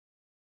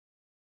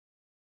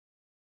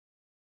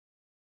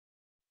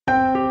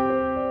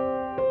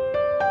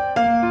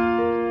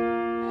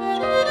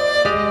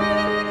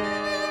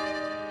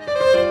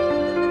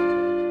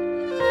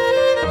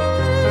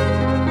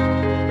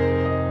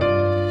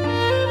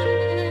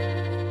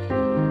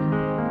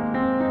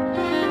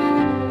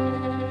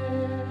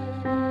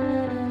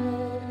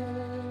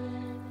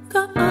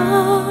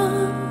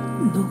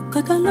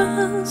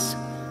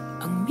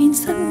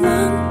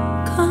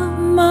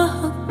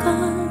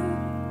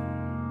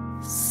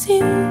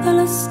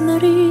Sindalas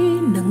na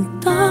rin ang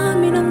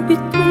dami ng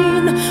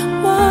bituin,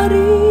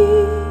 wari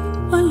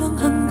walang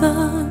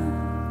hanggan.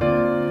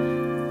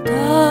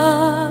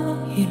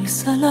 Dahil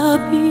sa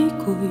labi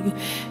ko'y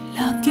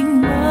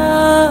laging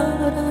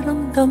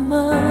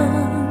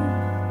mararamdaman.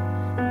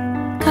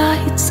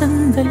 Kahit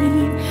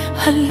sandali,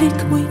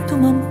 halik mo'y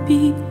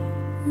tumampi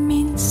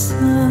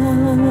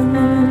minsan.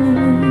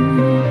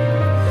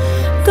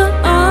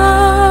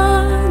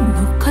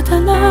 Gaano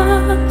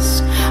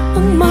kadalas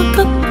ang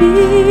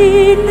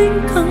makapiling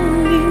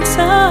kang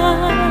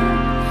minsan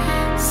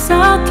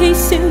sa aking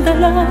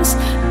sindalas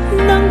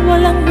nang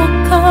walang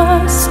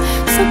wakas,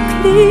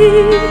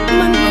 saglit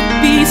man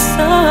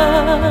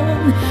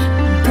magpisan.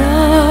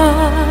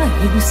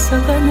 Dahil sa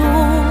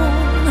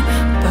ganon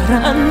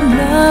paraan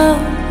lang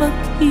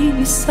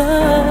mag-iisa,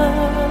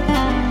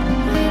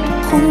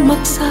 kung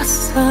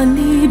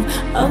magsasanib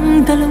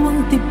ang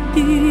dalawang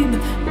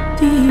dibdib,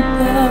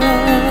 diba?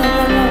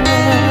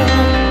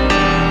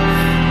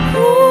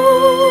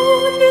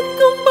 Ngunit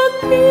kung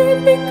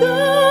pag-ibig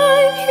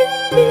ay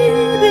hindi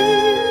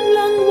rin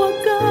lang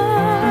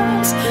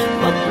wagas,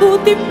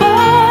 mabuti pa,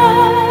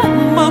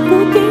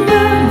 mabuti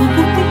nga,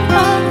 mabuti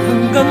pa,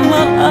 hanggang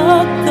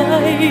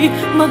maagay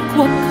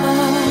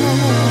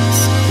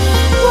magwakas.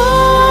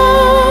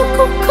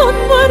 Kung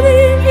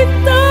kunwaring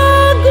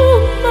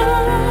itago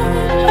man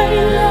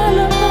ay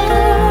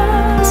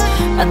lalabas,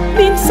 at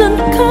minsan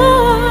ka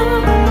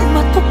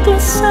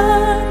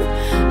matuklasan,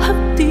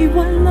 hapdi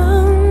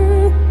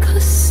walang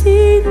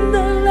kasindalas.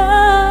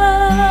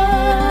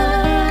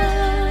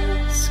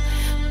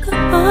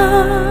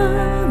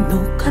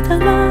 Gaano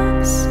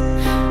kadalas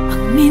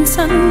ang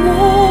minsan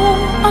mo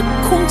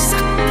akong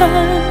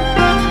saktan,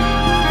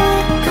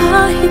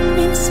 kahit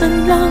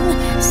minsan lang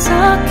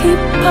sakit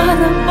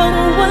para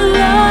bang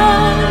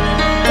walang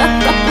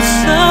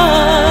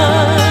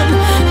katapusan.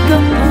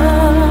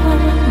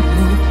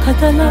 Gaano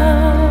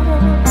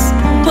kadalas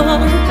ba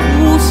ang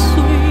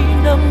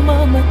puso'y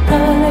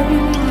namamatay?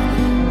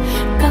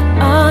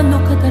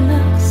 Gaano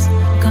kadalas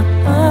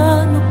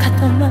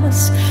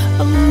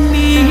ang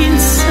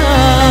minsan?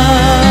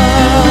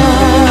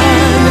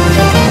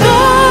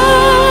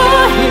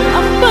 Dahil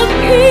ang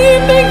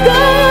pag-ibig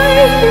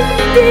ay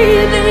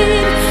hindi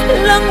rin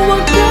lang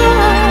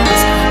wagas,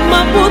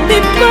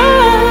 mabuti pa,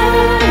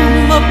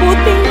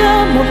 mabuti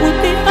nga,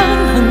 mabuti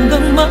ang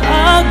hanggang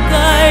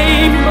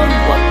maagay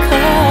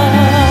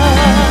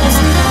magwakas.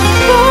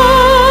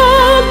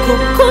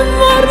 Kung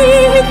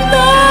kunwari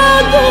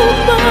itago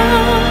ba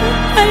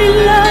ay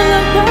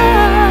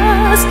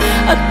lalabas,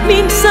 at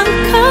minsan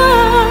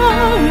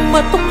kang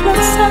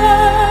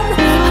matuklasan,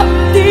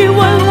 hapdi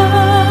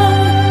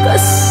walang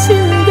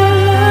kasindalas.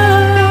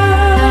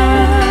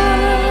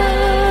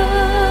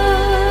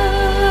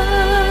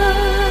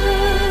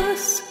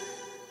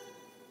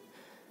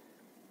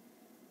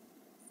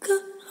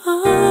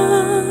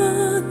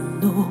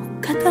 Gaano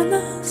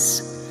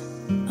kadalas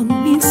ang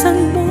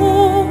minsan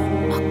mo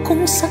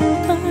akong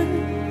saktan,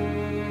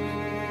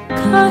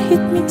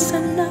 kahit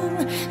minsan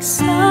lang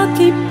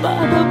sakit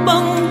para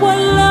bang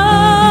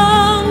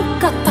walang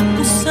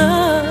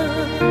katapusan.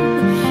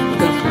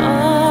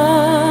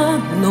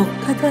 Gaano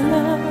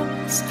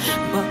kadalas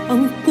ba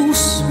ang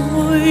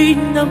puso'y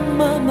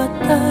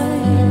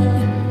namamatay?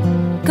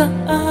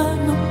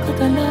 Gaano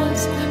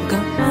kadalas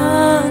ang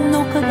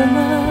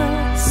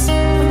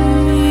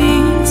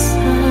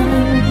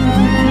minsan?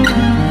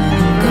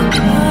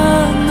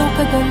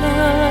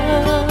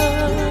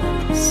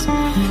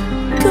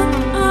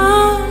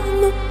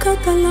 Gaano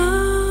kadalas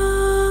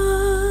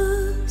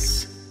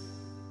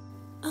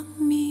ang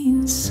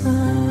minsan?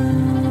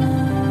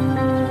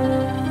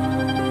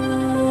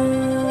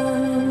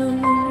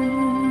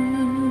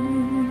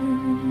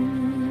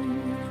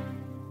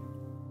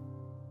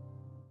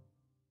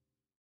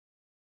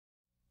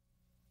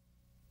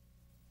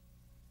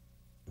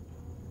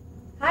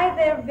 Hi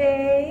there,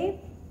 babe.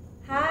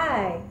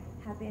 Hi.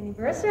 Happy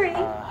anniversary.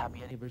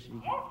 Happy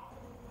anniversary.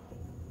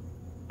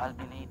 I'll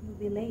be late. You'll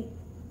be late.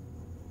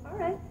 All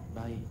right.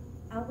 Bye.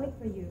 I'll wait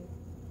for you.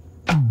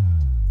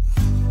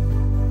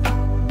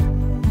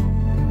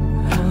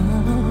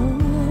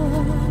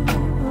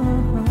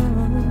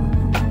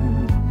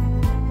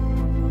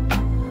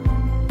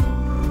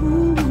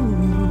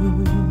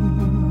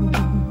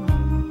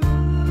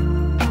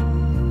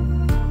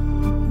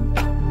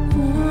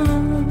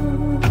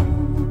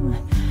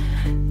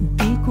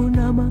 Di ko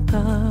na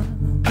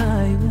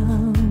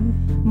makakayang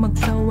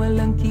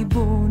magsawalang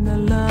kibo na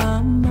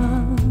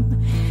lamang.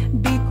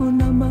 Di ko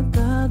na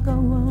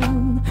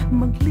magagawang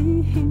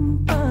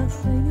maglihim pa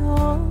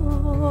sa'yo.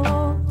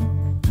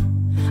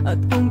 At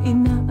kung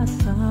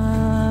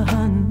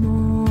inaasahan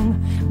mong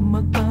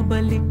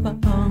magbabalik pa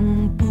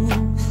ang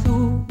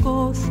puso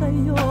ko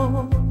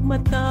sa'yo,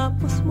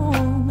 matapos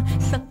mong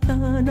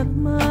saktan at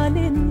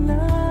malinlang,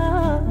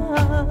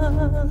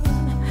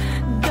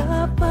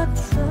 dapat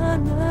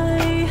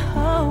sana'y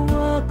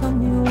hawak ang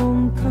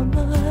iyong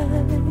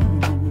kamay.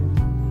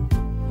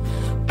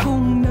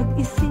 Kung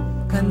nag-isip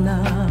ka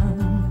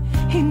lang,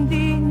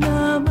 hindi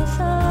na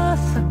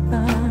masasaktan.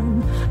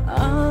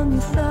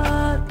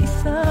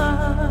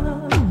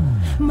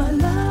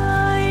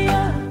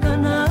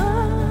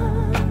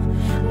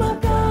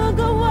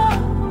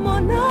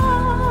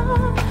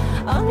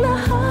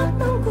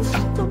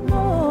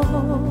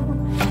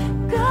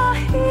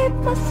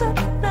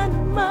 masaktan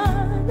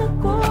man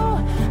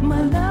ako,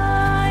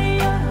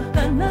 malaya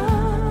ka na.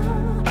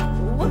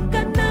 Huwag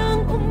ka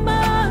nang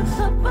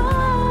umasa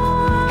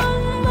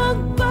pang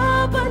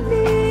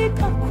magbabalik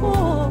ako.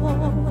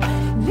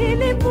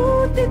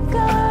 Lilimutin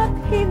ka't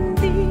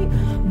hindi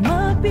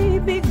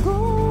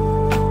mabibigo.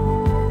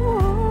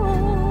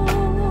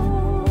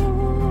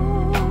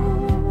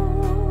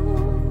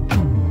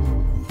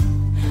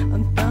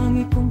 Ang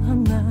tangi kong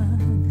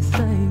hangad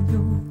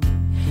sa'yo,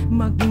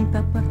 maging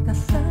tapat ka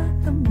sa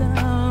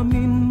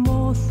damdamin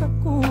mo sa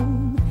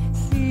kung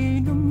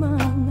sino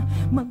mang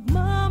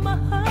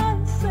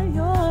magmamahal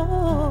sa'yo.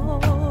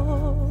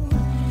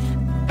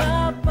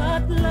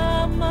 Dapat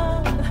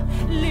lamang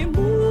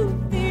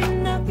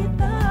limutin na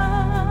kita.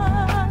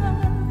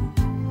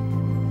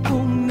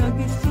 Kung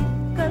nag-isip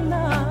ka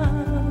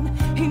lang,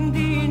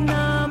 hindi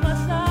na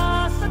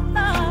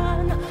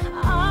masasaktan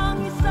ang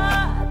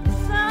isa't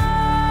isa.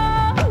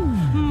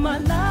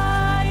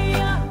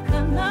 Malaya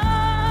ka na,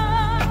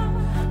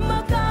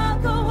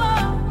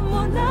 magagawa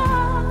mo na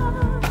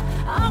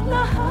ang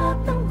lahat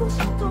ng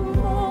gusto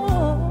mo.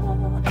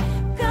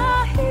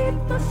 Kahit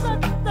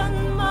masaktan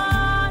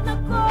man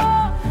ako,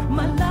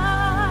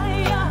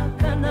 malaya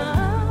ka na.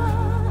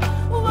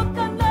 Huwag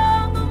ka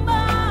lang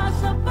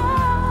umasa pa,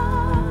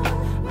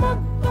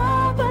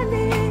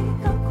 magbabalik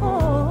ako.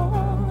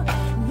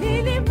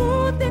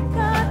 Lilimutin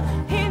ka't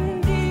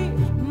hindi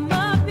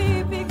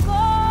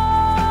mabibigo.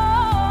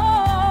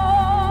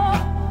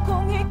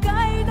 Kung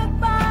ika'y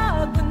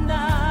nagbago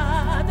na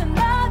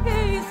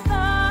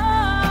nag-iisa,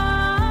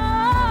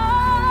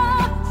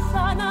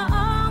 sana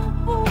ang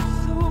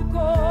puso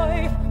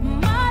ko'y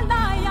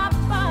malaya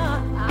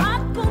pa.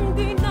 At kung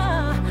di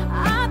na,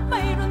 at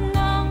mayroon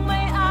ng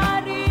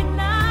may-ari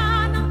na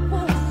ng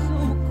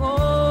puso ko,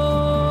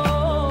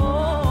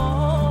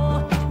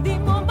 di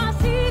mo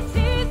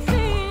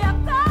masisisi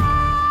ako.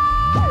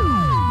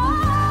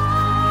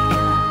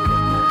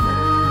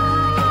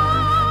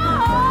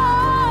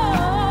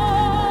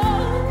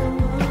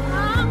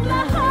 Ang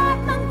lahat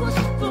ng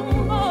gusto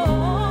mo,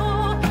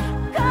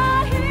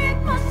 kahit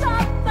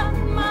masaktan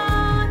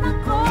man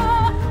ako,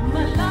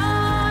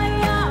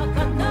 malaya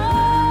ka na.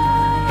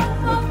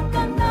 Huwag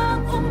ka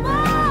nang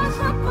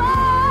umasa pa,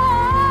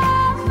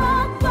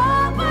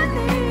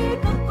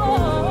 magbabalik ako.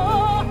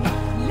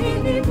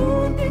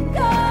 Lilimutin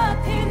ka't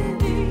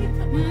hindi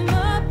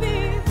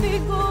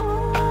mabibigo.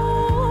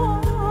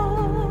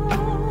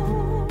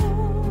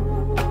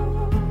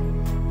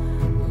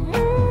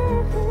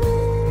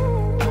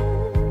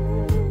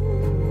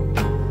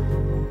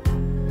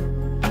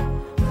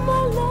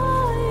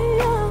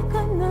 Malaya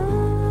ka na.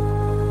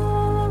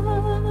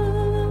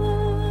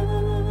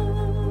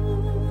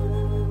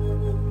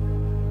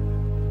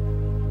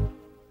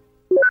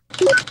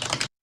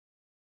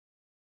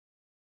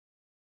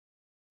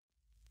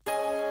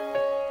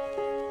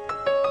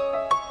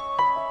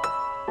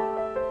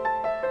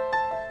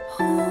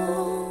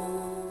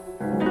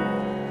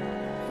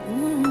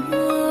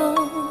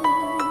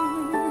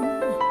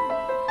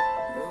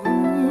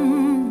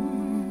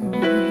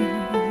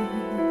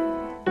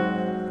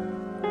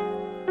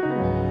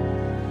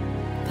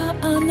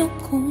 Paano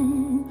kung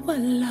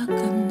wala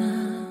ka na?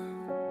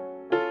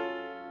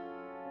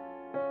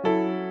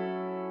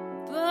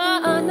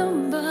 Paano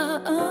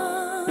ba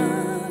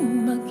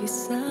ang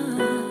mag-isa?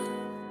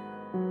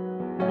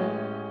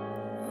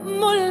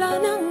 Mula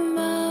nang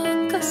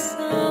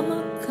makasama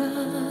ka,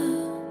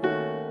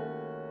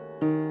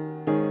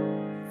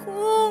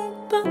 kung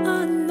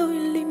paano'y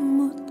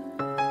limot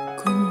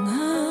ko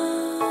na.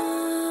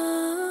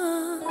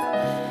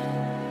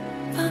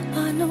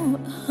 Paano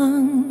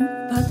ang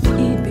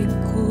pag-ibig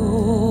ko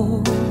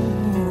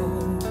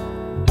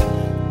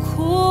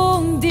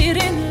kung di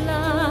rin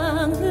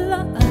lang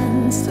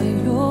laan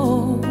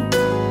sa'yo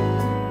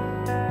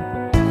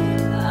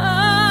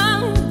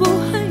ang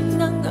buhay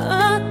ng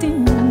ating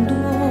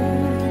mundo?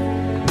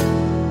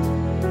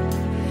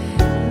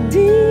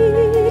 Di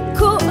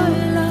ko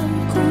alam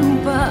kung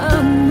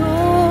paano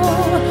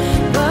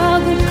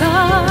bago ka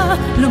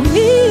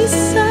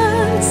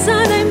lumisan.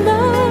 Sana'y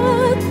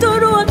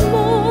maturuan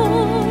mo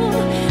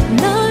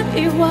na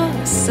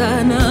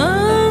iwasan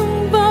ang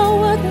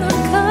bawat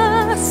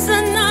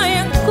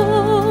nakasanayan ko,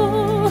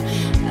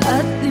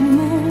 at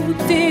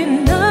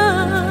limutin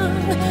ang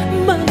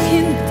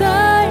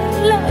maghintay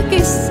lagi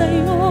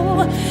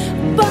sa'yo.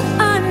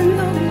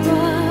 Paano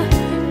ba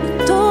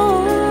ito?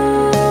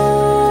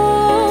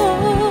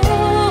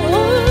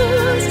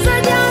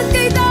 Sadyang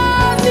kay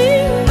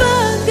daming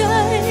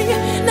bagay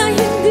na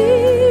hindi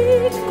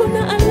ko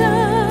na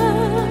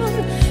alam,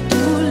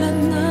 tulad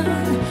ng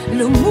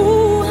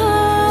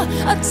lumuha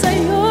at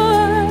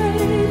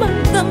sa'yo'y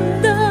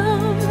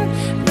magdamdam.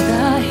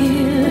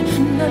 Dahil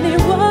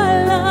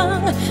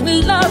naniwalang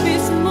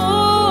labis mo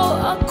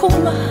akong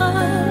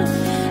mahal,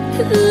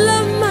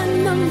 laman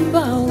ng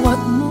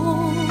bawat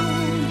mong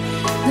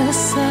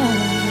dasal.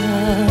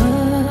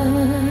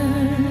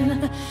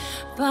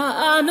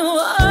 Paano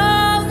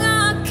ang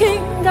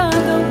aking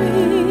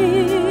gagawin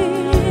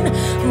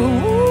kung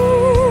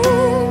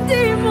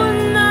di mo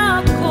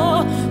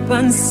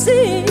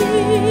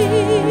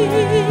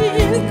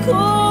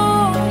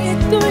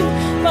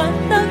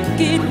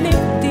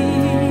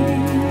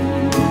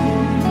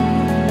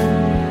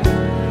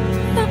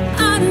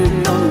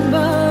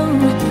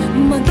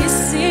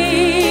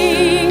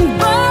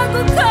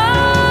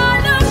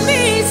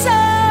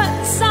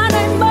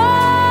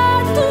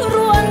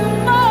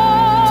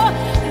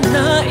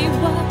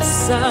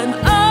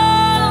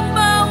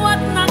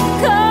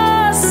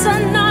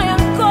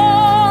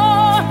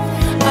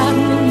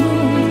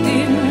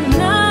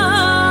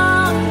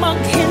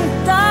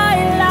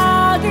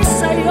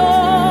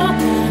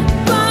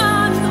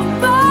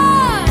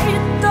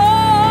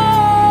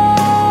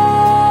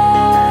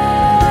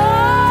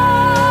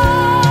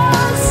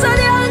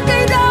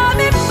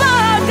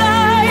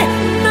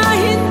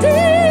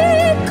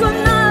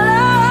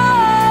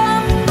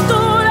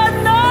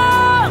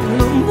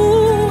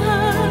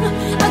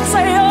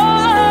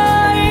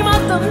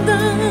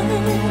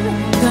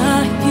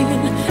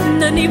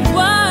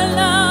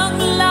Naniwalang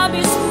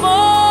labis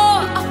mo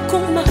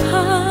akong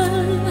mahal,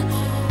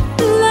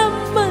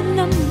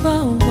 laman ng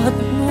bawat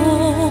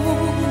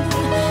mong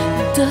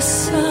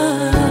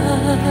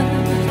dasal.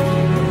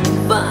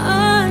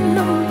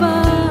 Paano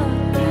ba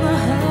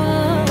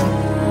mahal?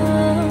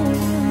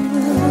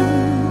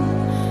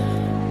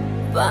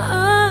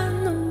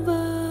 Paano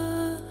ba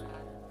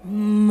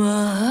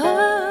mahal?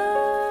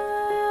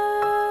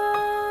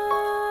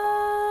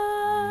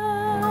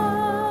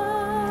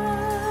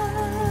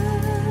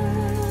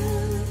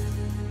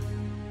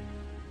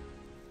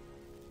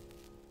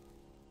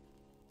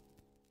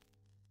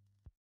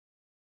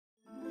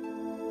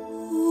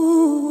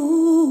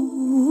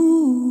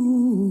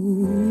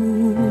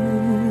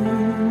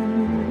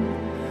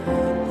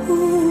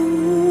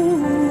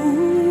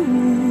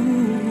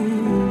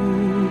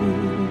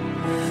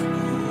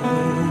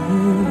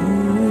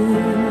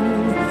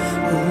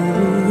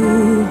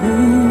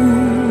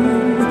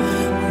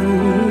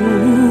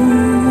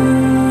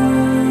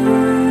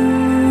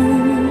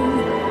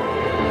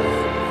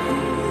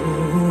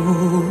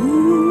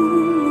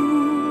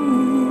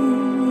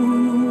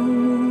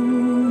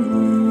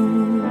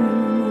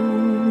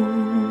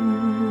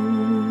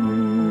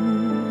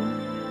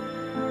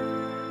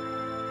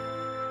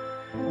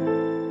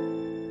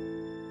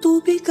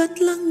 Tubig at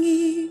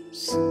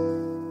langis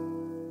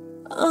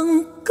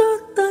ang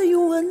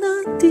katayuan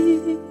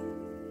natin,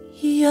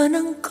 yan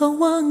ang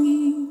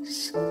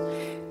kawangis.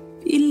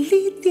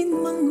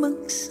 Pilitin mang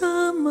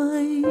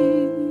magsamay,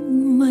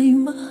 may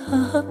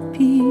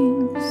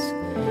mahahapis.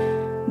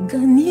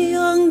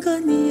 Ganyan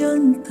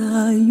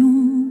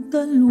tayong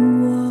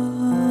dalawa.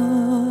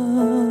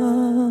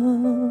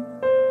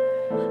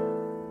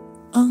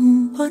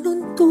 Ang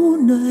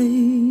panuntunay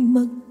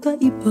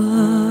magkaiba.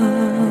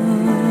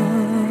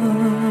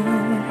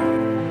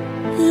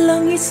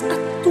 Langis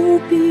at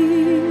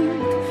tubig,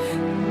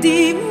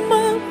 di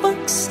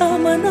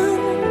mapagsama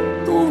ng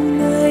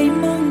tunay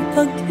mang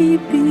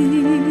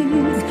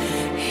pag-ibig.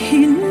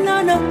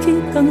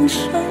 Hinanakit ang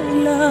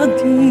siyang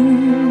laging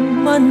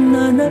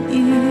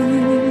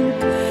mananaig.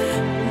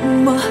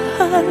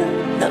 Mahal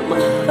na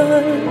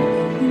mahal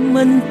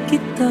man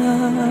kita,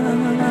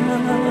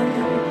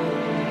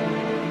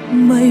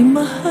 may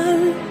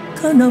mahal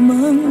ka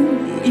namang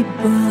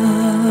iba.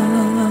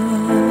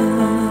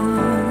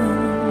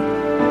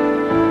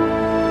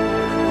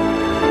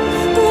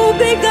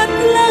 Tubig at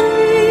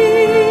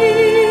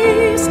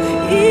langis,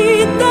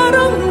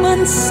 itarang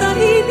man sa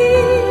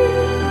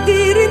init,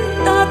 di rin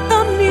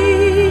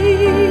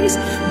tatamis.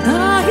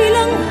 Dahil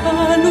ang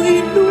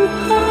halo'y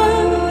luha,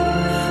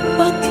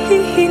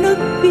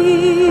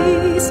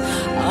 paghihinagpis.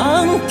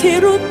 Ang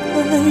kirot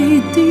ay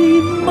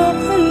di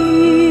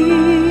maalis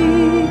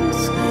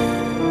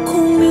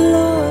kung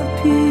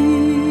labis.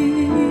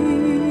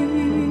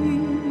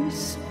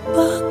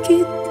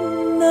 Bakit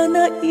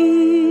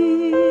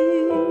nanaig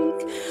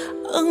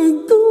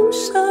ang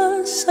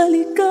dusa sa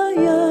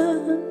ligaya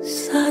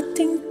sa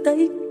ating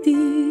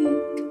daigdig?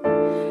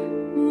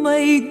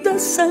 May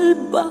dasal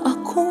ba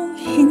akong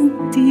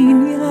hindi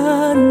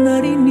niya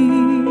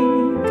narinig?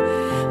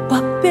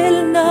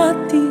 Papel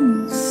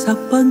natin sa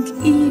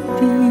pag-ibig.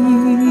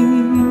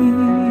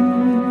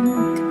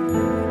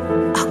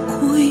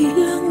 Ako'y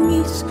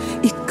langis,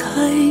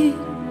 ika'y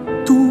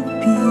tubig.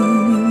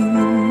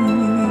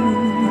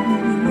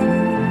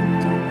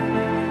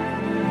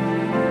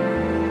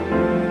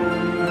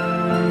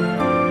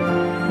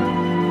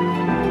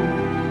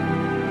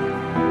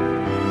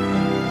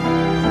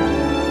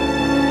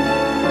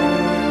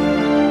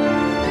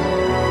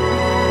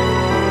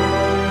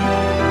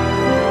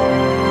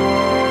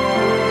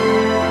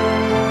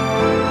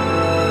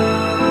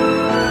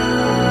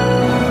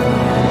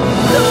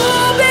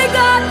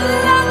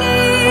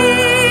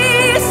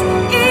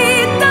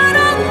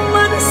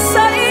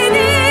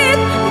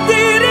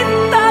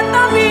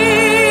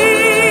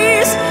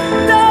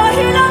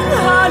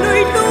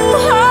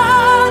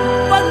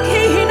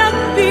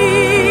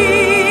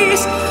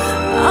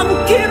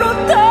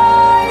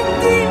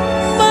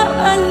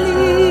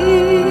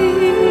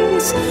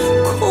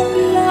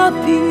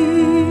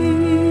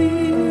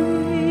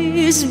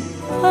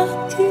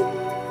 Bakit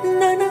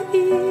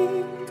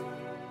nanaig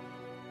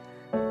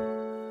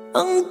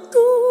ang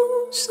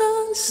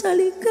dusa sa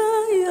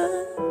ligaya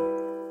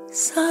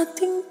sa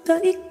ating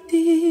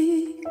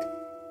daigdig?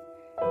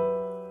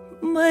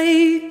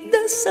 May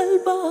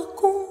dasal ba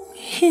akong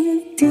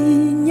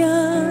hindi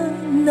niya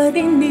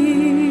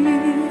narinig?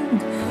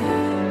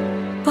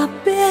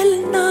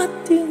 Papel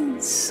natin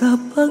sa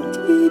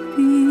pag-ibig.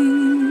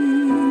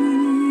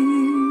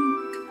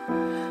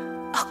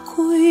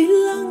 Ako'y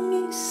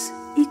langis,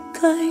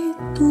 ika'y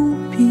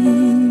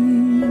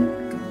tubig.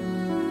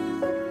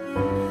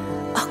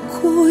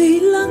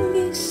 Ako'y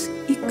langis,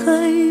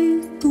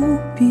 ika'y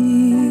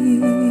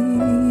tubig.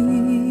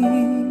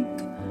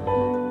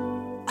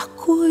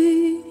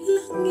 Ako'y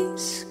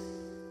langis,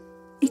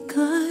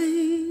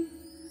 ika'y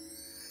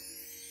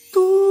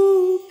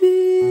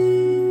tubig.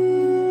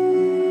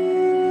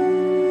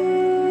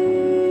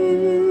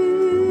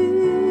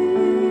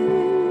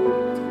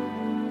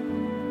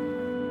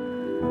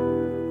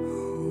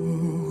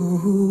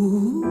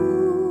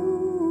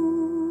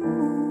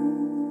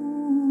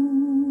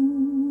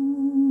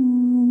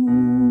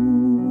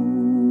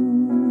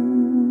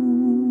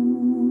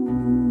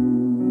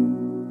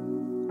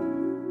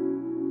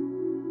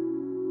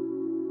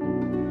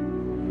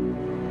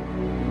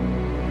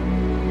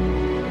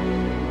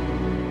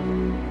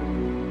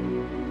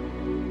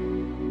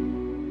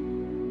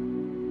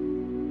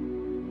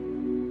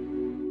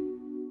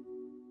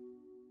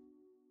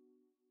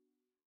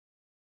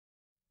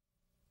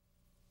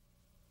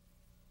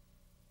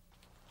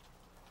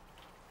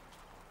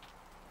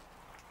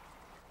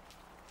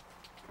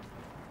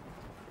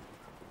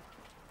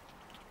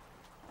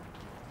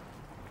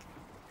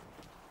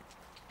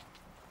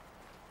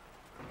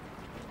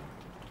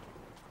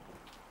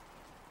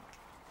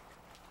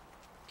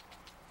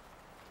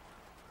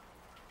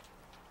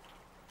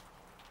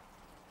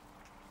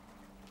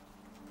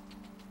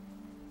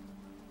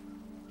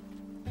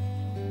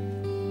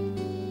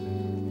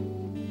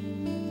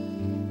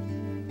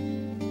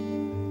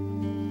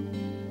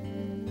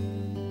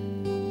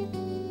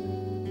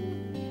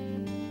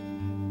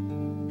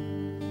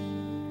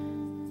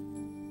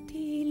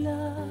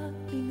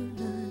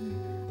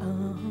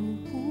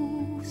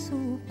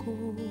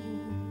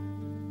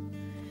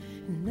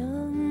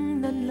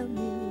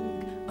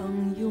 nanlamig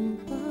ang iyong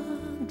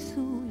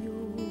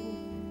pagsuyo?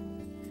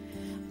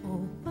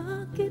 O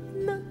bakit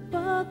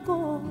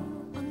nagbago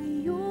ang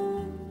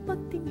iyong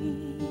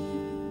pagtingin?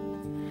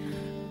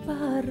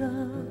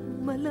 Parang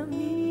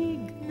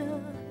malamig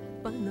na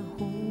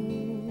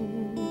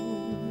panahon.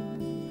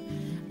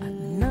 At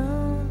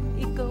nang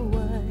ikaw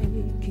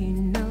ay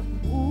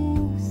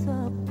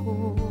kinausap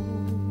ko,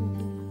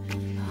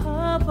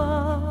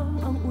 habang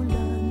ang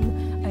ulan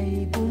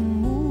ay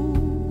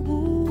bumubuhos,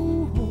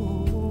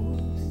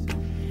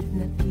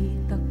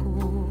 nakita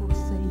ko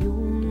sa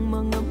iyong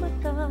mga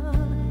mata,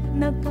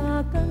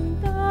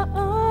 nagkaganda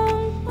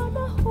ang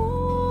panahon.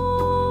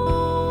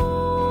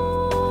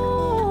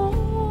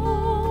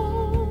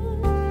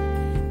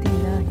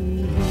 Tila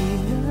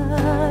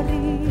hihila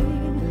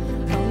rin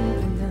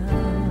ang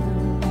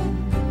ulan,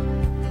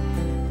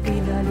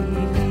 tila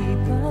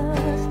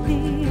lilipas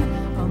din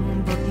ang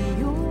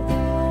bagyo.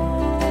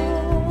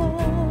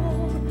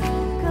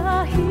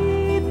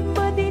 Kahit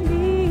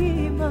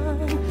madilim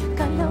ang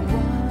kalawakan,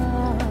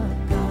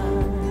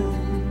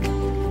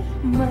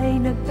 may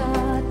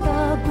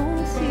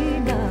nagtatagong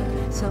sinag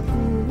sa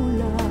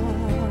ulan.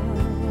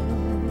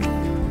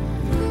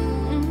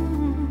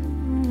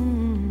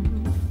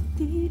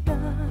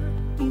 Tila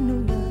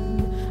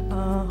inulan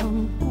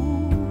ang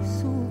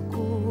puso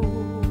ko,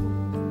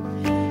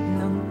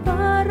 nang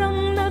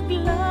parang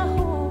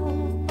naglaho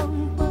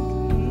ang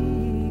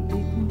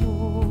pag-ibig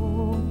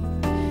mo.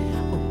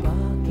 O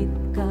bakit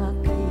ka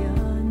kaya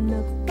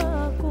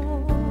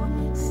nagbago?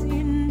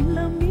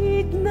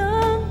 Sinlamig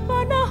ng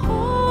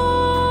panahon.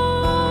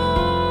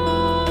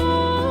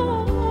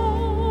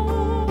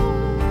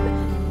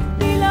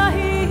 Tila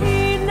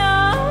hihina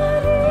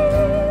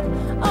rin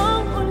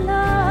ang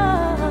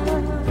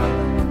ulan,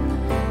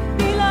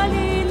 tila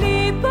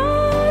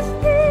lilipas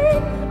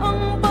din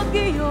ang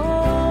bagyo.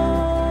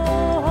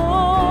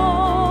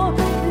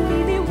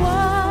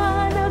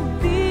 Liliwanag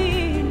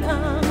din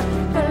ang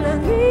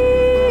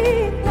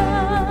kalangitan,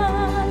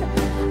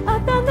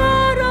 at ang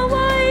araw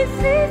ay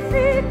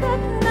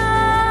sisikat na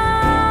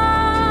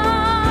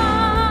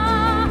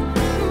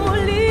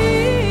muli.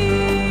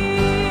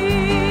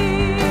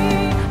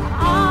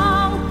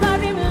 Ang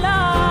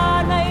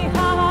karimlan ay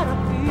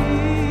haharapin,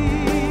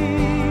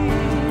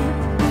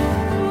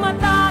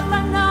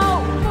 matatanaw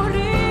mo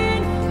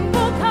rin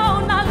bughaw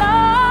na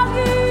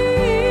langit.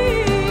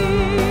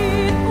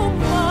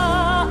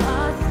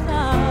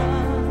 Umaasang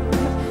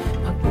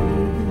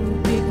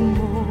pag-ibig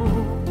mo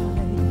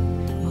ay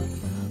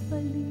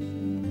magbabalik.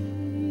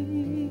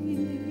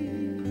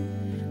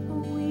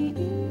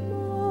 Bawiin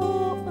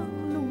mo ang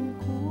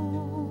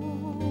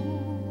lungkot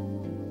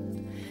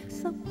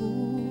sa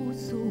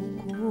puso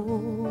ko.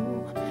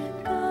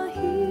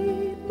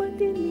 Kahit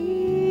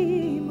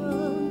madilim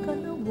ang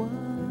kalawakan,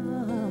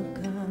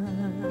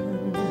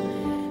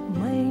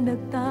 may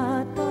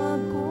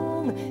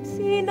nagtatagong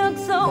sinag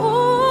sa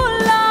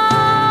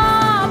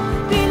ulap.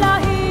 Tila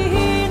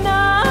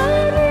hihina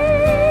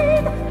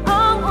rin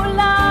ang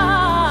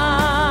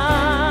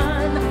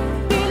ulan,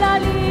 tila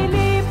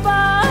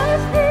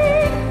lilipas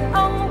din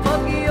ang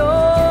bagyo.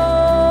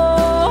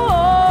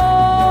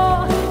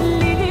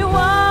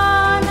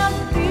 Liliwanag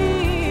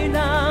din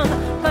ang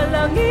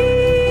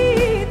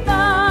kalangitan,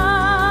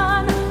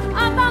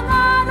 at ang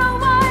araw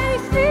ay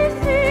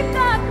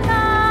sisikat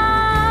na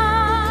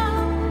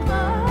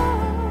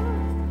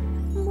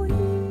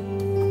muli.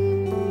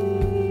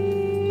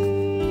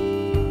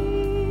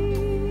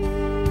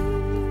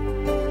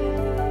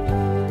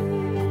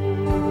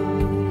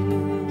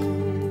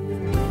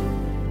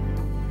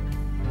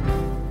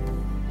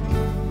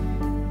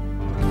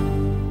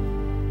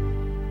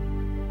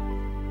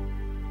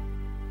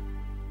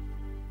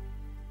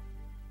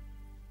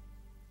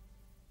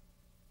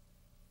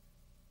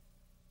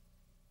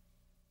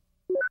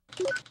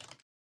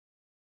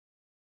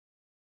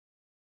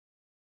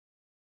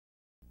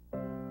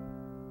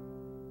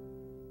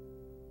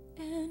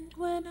 And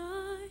when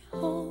I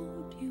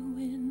hold you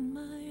in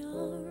my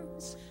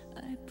arms,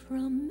 I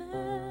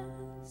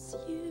promise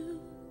you,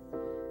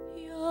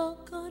 you're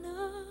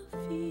gonna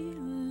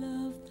feel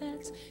love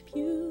that's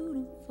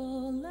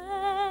beautiful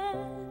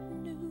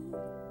and new.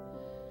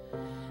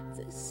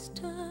 This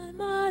time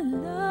I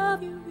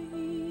love you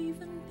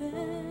even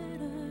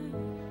better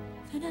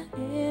than I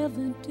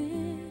ever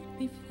did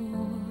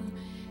before,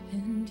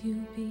 and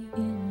you'll be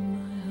in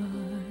my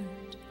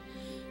heart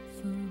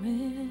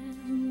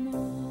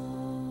forevermore.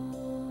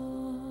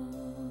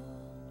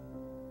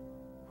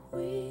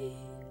 We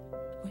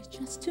were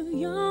just too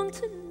young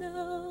to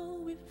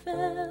know we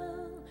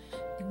fell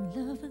in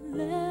love and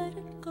let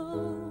it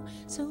go.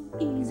 So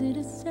easy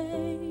to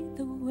say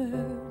the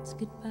words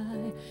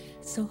goodbye,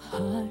 so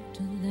hard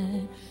to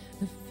let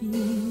the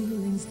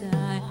feelings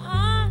die.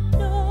 I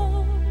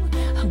know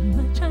how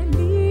much I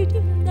need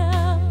you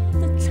now.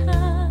 The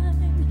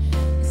time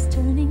is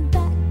turning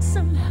back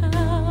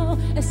somehow.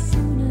 As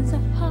soon as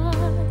our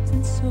hearts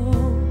and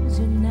souls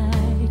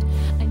unite,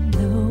 I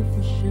know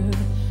for sure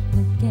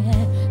we'll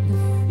get the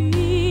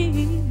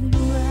feeling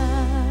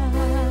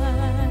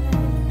right.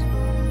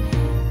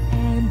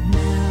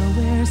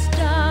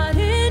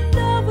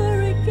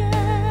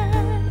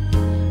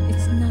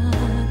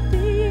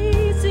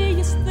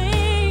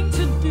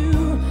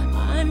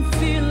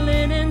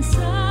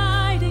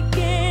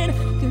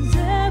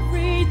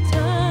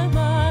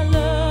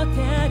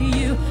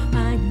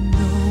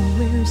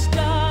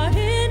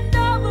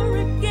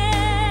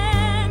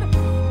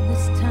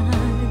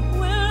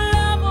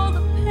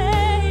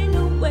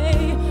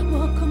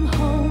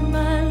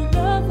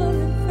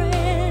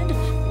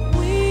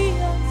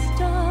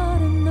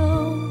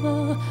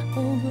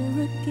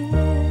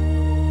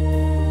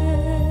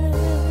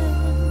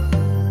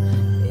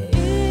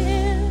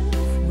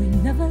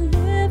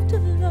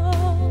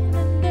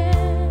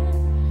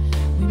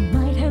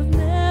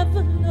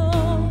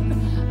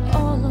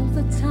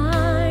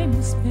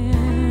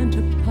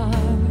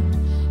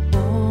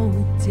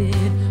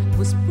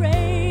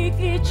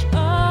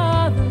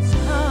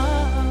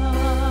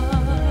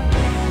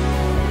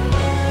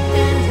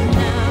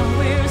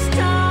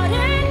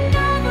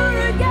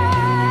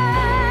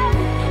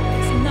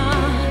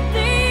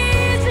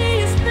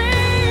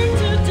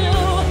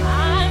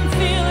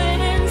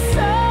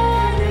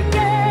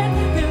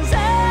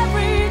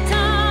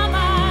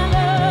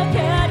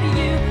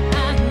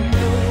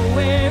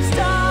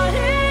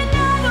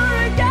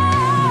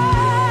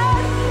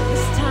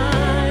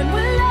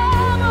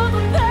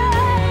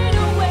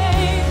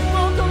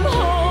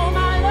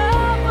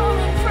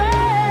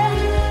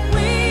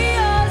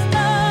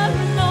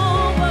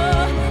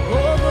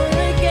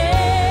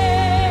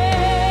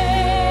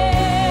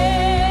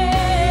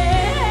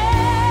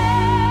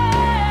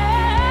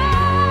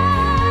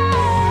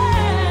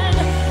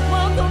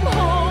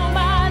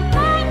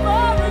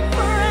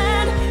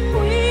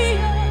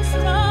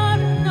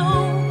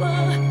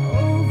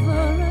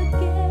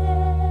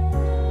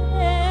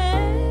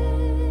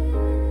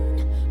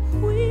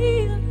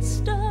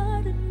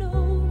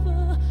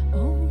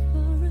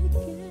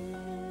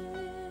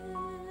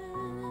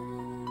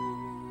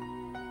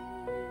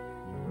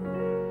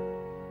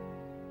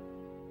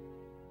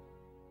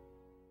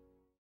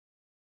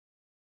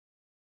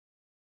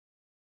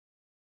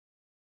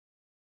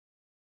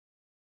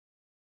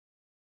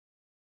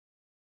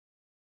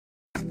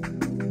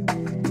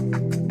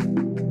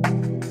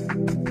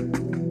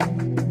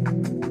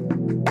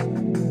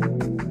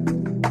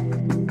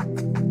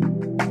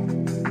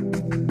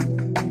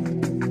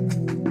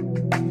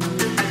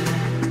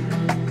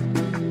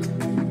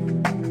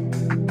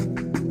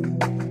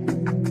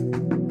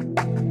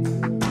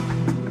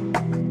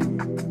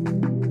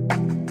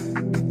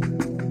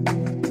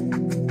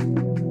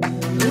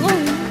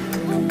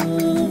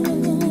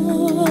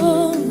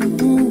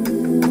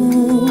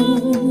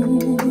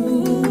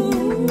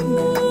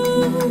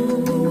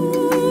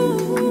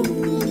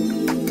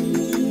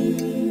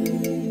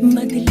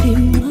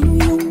 Madilim ang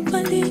iyong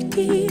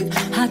paligid,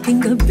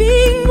 hating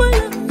gabing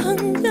walang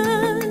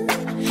hanggan.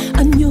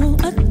 Anyo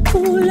at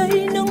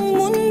kulay ng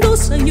mundo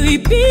sa'yo'y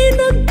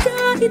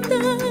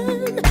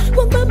pinagkaitan.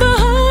 Huwag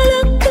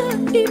mabahalang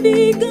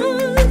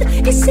kaibigan,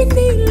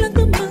 isinilang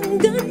ka mang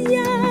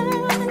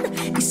ganyan.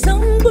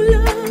 Isang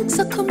bulag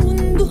sa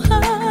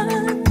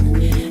kamunduhan,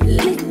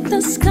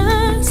 ligtas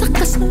ka sa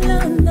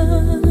kasalanan.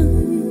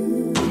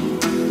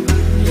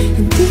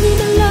 Hindi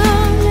na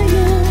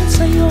lalayo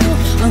sa'yo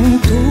ang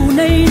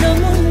tunay na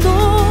mundo.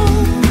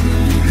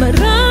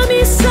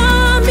 Marami sa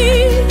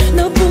amin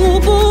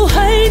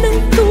nabubuhay ng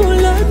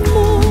tulad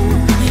mo.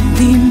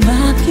 Di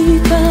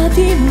makita,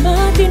 di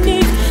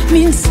matinig,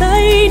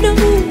 minsa'y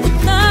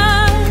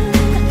namuutang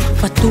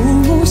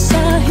patungo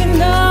sa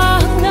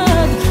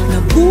hinahangad na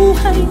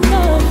buhay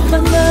na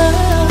banal.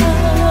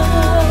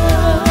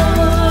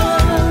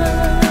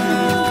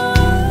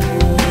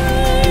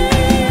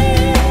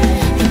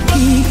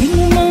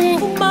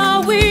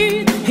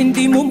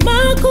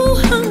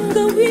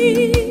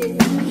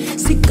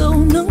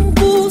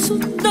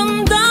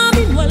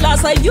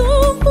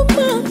 Sa'yong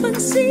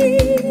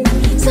pumapansin,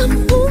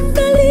 sampung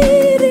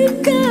daliri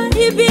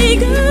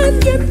kaibigan,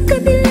 yan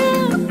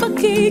kanila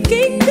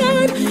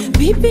pakikinggan.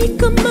 Bibig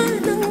ka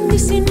man ang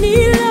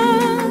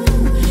isinilang,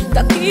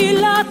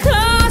 dakila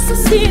ka sa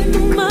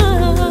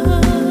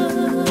sinuman.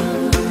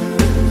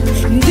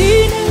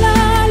 Hindi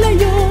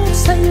nalalayo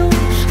sa'yo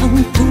ang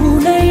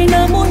tunay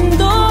na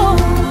mundo.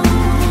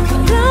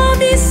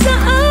 Marami sa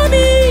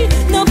amin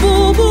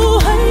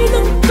nabubuhay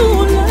ng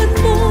tulad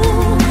mo.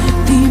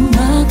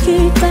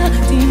 Kita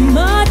di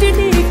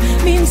madinig,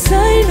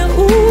 minsa'y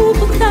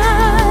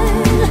nauubutan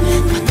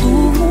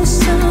patungo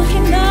sa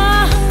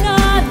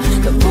hinahangad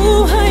na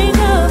buhay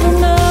na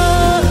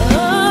banal.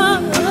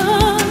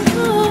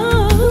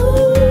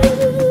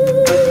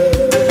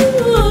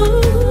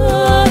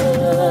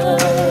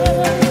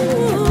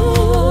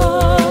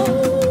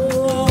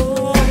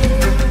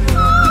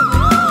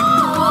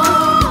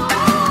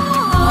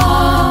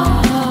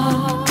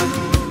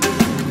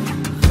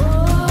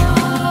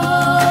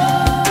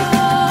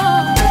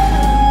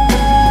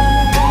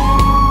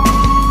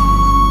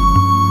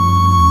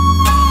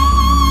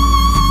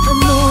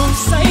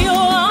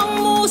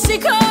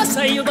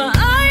 Sa'yo ba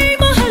ay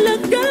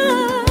mahalaga?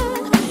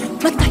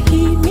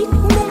 Matahimik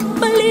mong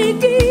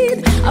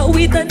paligid,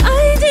 awitan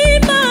ay di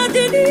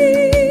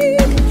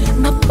madinig.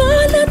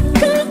 Mapalad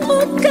ka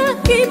o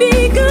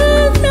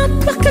kaibigan,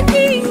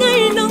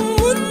 napakaingay ng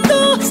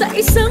mundo. Sa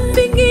isang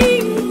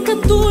binging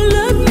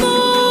katulad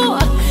mo,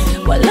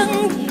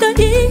 walang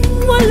daing,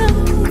 walang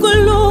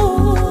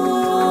gulo.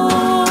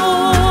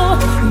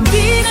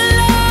 Hindi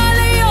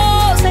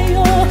nalalayo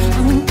sa'yo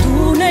ang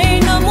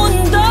tunay na mundo.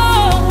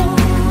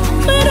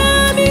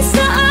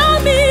 Sa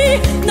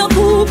amin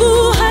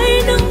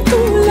nabubuhay ng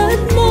tulad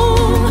mo.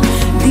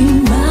 Di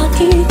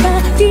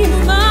makita, di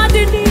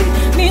madinig,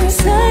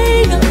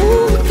 minsa'y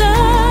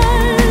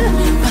nauutal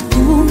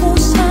patungo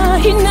sa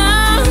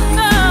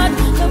hinahangad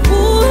na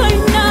buhay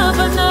na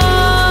banal.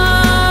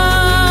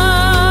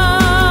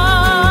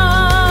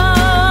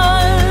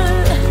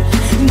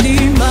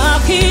 Di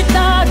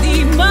makita,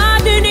 di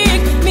madinig,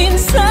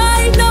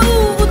 minsa'y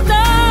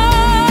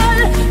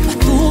nauutal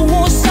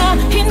patungo sa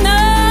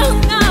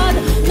hinahangad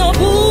na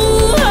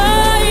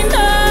buhay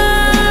na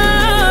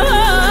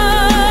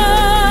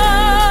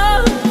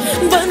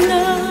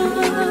banal.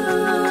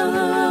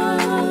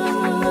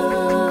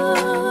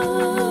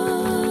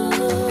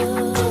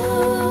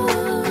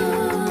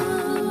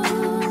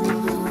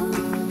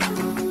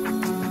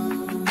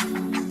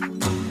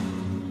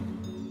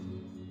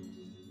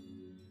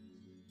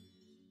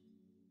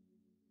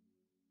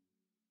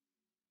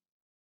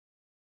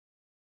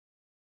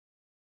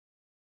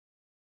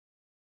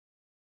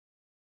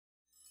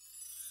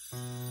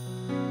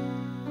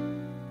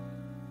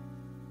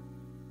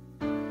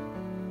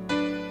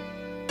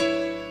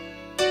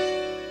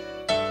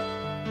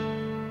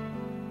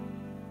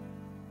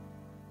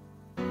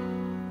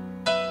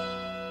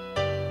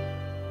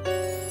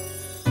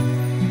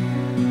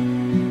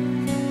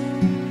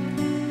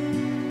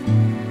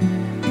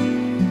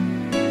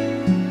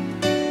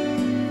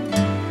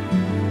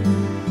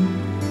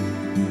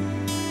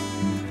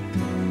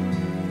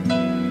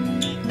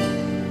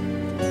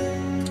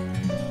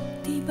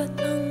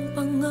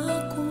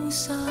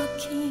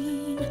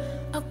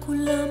 Ako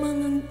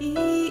lamang ang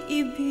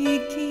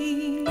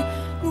iibigin,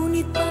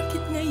 ngunit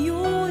bakit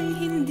ngayon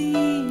hindi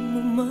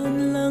mo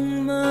man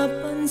lang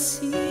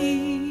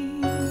mapansin?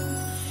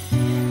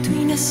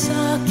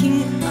 sa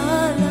aking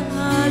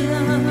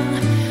alaala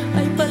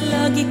ay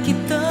palagi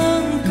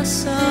kitang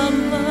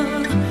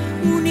kasama.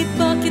 Ngunit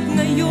bakit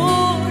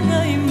ngayon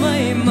ay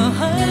may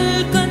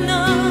mahal ka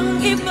ng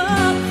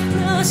iba?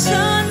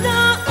 Nasaan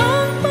na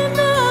ang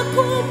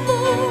pangako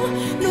mo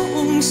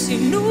noong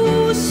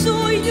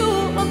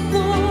sinusuyo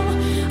ako?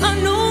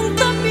 Anong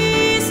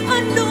tamis,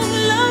 anong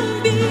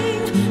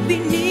lambing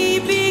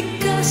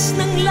binibigkas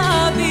ng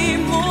labi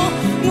mo?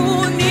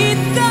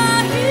 Ngunit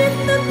kahit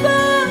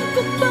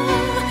nagbago pa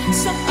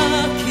sa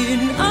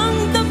akin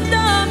ang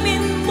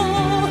damdamin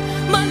mo,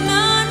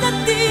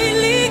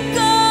 mananatili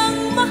kang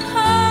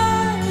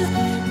mahal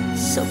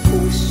sa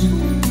puso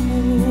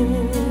mo.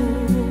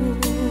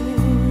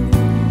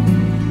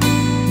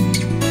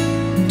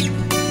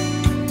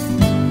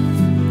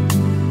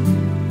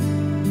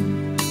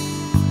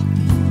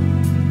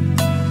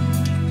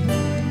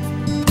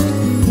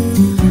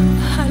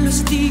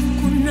 Halos di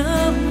ko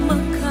na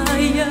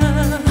makaya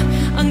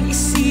ang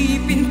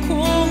isipin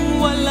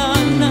kong wala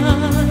na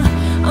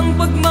ang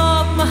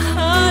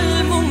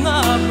pagmamahal mo.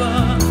 Nga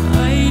ba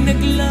ay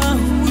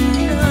naglaho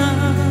na?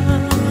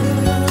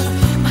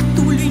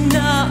 Patuloy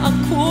na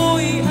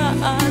ako'y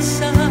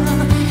aasa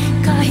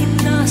kahit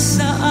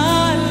nasa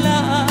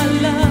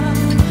alaala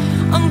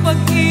ang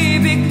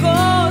pag-ibig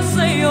ko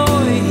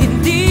sa'yo'y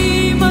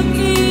hindi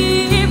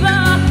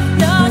mag-iiba.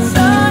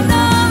 Nasaan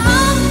na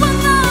ang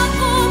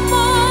pangako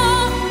mo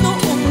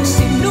noong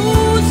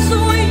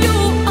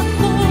sinusuyo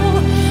ako?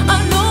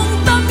 Anong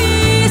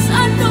tamis,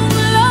 anong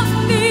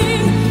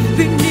lambing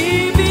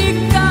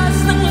binibigkas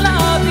ng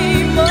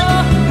labi mo?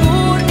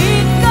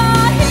 Ngunit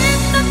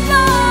kahit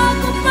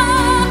nagbago pa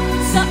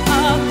sa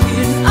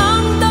akin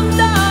ang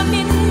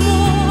damdamin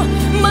mo,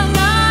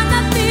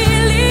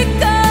 mananatili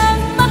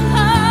kang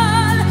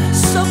mahal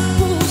sa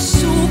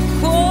puso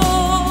ko.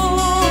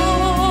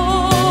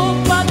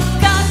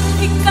 Pagkat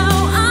ikaw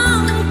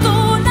ang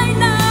tunay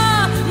na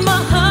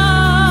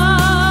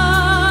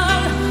mahal,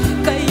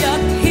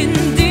 kaya't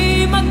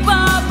hindi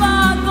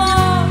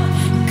magbabago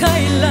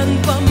kailan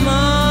pa man.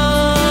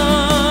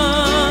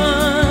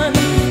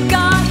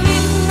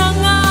 Kahit na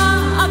nga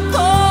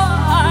ako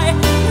ay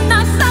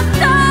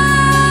nasaktan,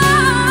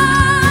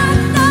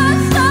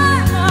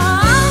 nasaan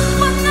ang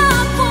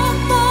pangako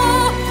mo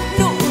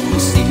noong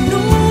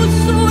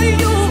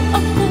sinusuyo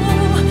ako?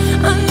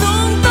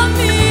 Anong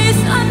tamis,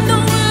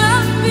 anong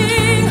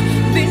lambing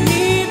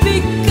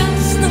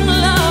binibigkas ng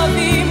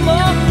labi mo?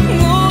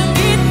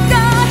 Ngunit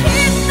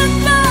kahit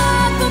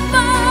nagbago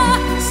pa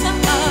sa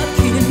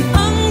akin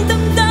ang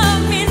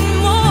damdamin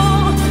mo,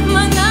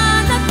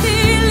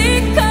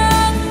 mananatili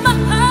kang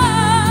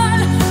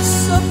mahal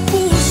sa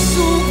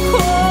puso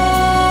ko.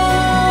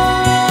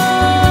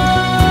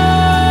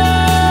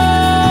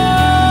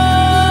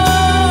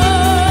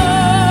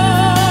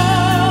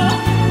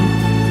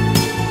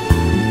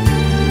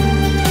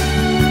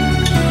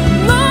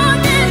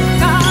 Ngunit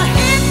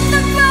kahit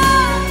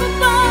nagbago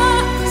pa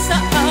sa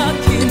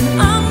akin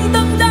ang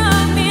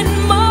damdamin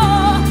mo,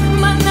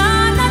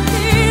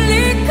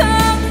 mananatili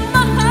kang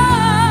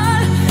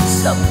mahal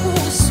sa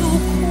puso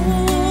ko.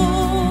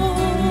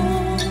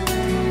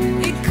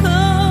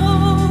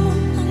 Ikaw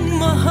ang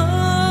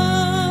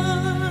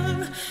mahal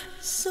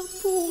sa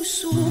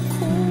puso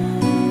ko.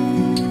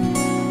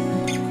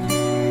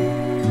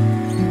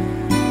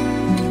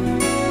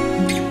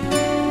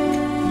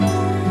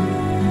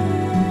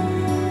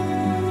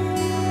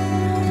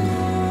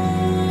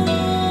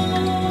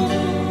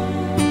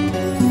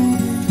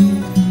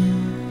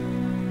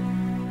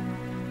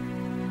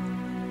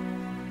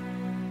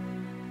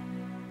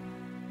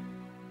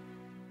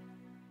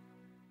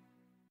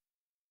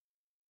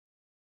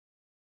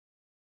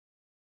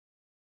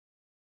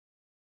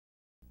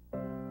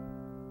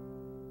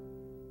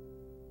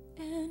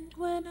 And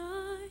when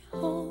I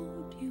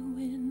hold you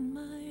in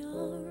my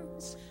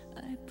arms,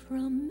 I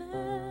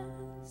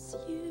promise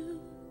you,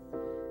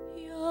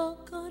 you're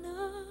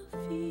gonna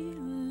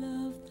feel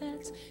love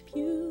that's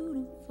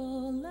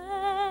beautiful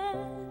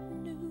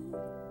and new.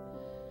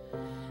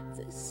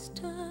 This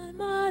time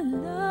I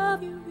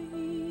love you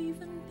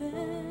even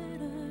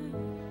better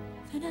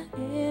than I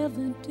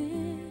ever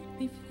did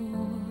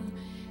before,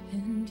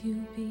 and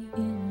you'll be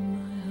in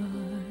my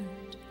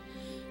heart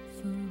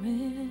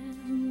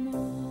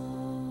forevermore.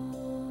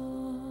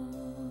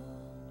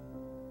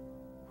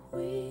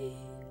 We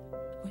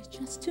were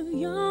just too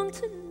young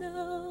to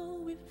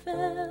know we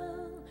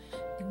fell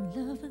in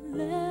love and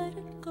let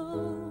it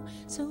go.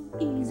 So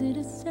easy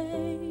to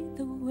say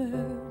the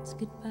words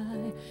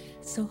goodbye,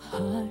 so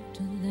hard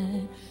to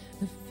let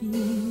the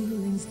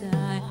feelings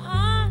die.